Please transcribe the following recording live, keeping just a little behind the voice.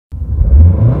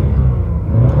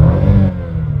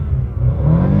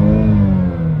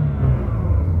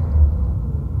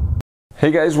Hey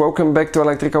guys, welcome back to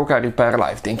Electrical Car Repair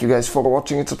Live. Thank you guys for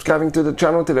watching and subscribing to the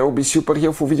channel. Today will be super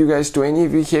helpful video guys to any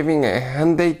of you having a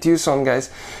Hyundai Tucson guys,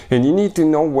 and you need to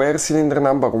know where cylinder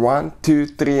number 1, 2,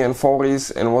 3 and 4 is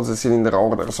and what's the cylinder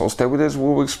order. So stay with us,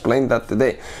 we will explain that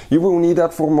today. You will need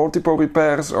that for multiple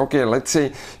repairs. Okay, let's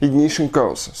say ignition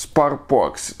coils, spark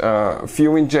plugs,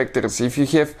 fuel injectors. If you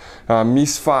have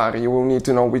misfire, you will need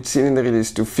to know which cylinder it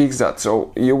is to fix that.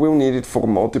 So you will need it for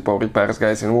multiple repairs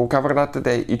guys, and we'll cover that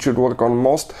today. It should work on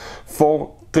most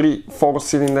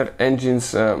 4-cylinder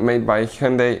engines made by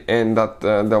Hyundai, and that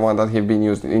the one that have been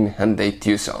used in Hyundai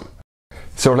Tucson.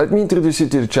 So let me introduce you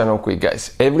to the channel quick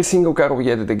guys. Every single car we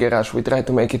get at the garage, we try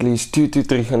to make at least 200 to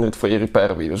 300 free repair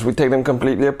videos. We take them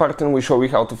completely apart and we show you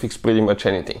how to fix pretty much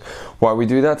anything. Why we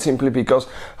do that? Simply because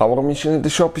our mission at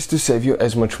the shop is to save you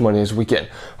as much money as we can.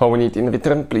 All we need in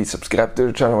return, please subscribe to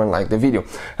the channel and like the video.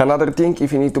 Another thing,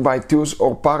 if you need to buy tools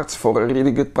or parts for a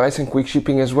really good price and quick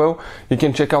shipping as well, you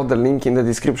can check out the link in the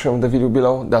description of the video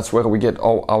below. That's where we get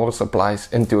all our supplies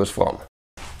and tools from.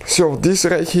 So this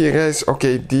right here guys,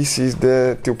 okay, this is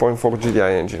the 2.4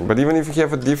 GDI engine, but even if you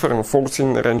have a different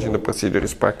 4-cylinder engine, the procedure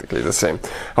is practically the same.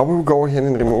 I will go ahead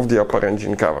and remove the upper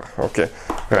engine cover, okay,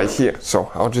 right here.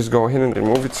 So I'll just go ahead and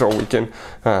remove it so we can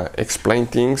explain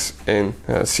things and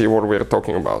see what we're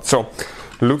talking about. So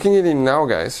looking at it now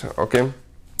guys, okay,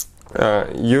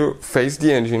 you face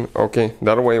the engine, okay,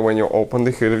 that way when you open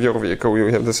the hood of your vehicle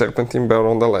you have the serpentine belt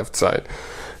on the left side.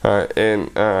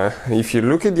 If you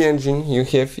look at the engine, you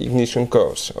have ignition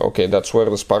coils. Okay, that's where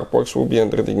the spark plugs will be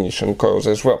under the ignition coils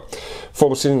as well.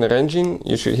 4-cylinder engine,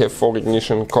 you should have 4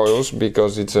 ignition coils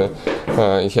because it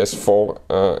has 4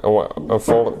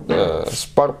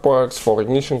 spark plugs, 4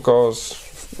 ignition coils,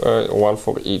 1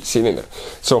 for each cylinder.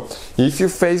 So if you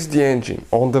face the engine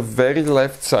on the very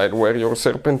left side where your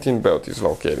serpentine belt is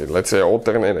located, let's say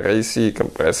alternator, AC,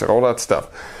 compressor, all that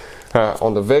stuff,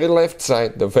 on the very left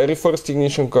side, the very first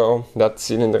ignition coil, that's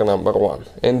cylinder number 1,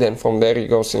 and then from there you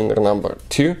go cylinder number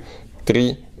 2,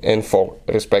 3 and 4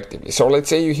 respectively. So let's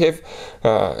say you have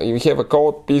a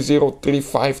code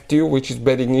P0352, which is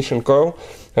bad ignition coil.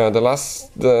 The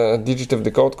last digit of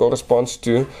the code corresponds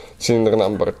to cylinder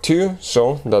number 2,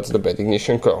 so that's the bad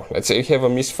ignition coil. Let's say you have a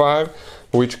misfire,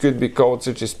 which could be code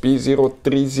such as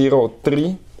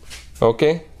P0303,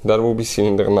 okay, that will be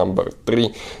cylinder number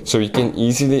 3, so you can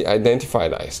easily identify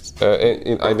that.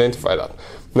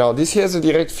 Now this has a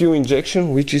direct fuel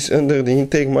injection which is under the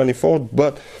intake manifold,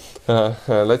 but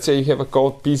let's say you have a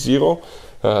code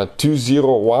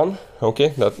P0201, okay,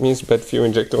 that means bad fuel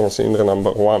injector on cylinder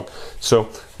number 1. So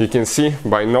you can see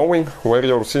by knowing where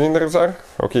your cylinders are,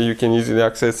 okay, you can easily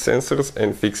access sensors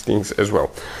and fix things as well.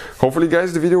 Hopefully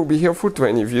guys the video will be helpful to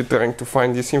any of you trying to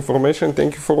find this information.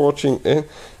 Thank you for watching and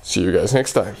see you guys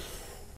next time.